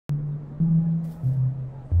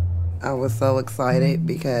I was so excited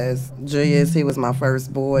because Julius, he was my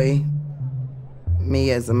first boy. Me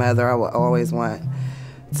as a mother, I would always want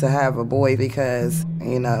to have a boy because,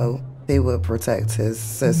 you know, he would protect his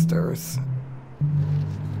sisters.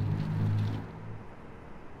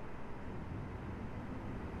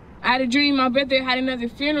 I had a dream my brother had another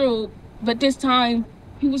funeral, but this time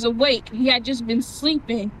he was awake. He had just been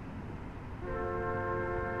sleeping.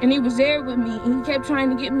 And he was there with me, and he kept trying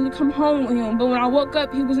to get me to come home with him, but when I woke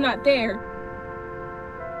up, he was not there.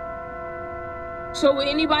 So would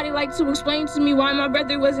anybody like to explain to me why my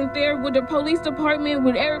brother wasn't there? Would the police department,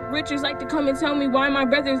 would Eric Richards like to come and tell me why my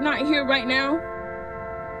brother is not here right now?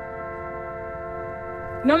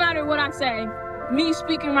 No matter what I say, me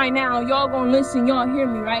speaking right now, y'all gonna listen, y'all hear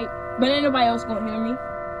me, right? But ain't nobody else gonna hear me.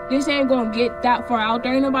 This ain't gonna get that far out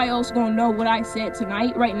there. Ain't nobody else gonna know what I said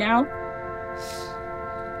tonight, right now.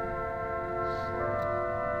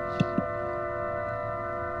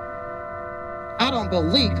 I don't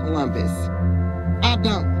believe Columbus. I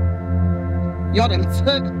don't. Y'all done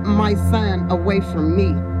took my son away from me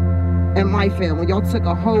and my family. Y'all took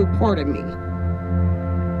a whole part of me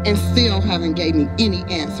and still haven't gave me any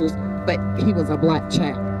answers, but he was a black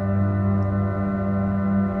child.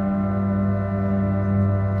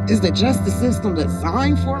 Is the justice system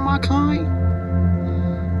designed for my kind?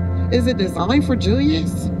 Is it designed for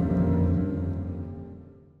Julius?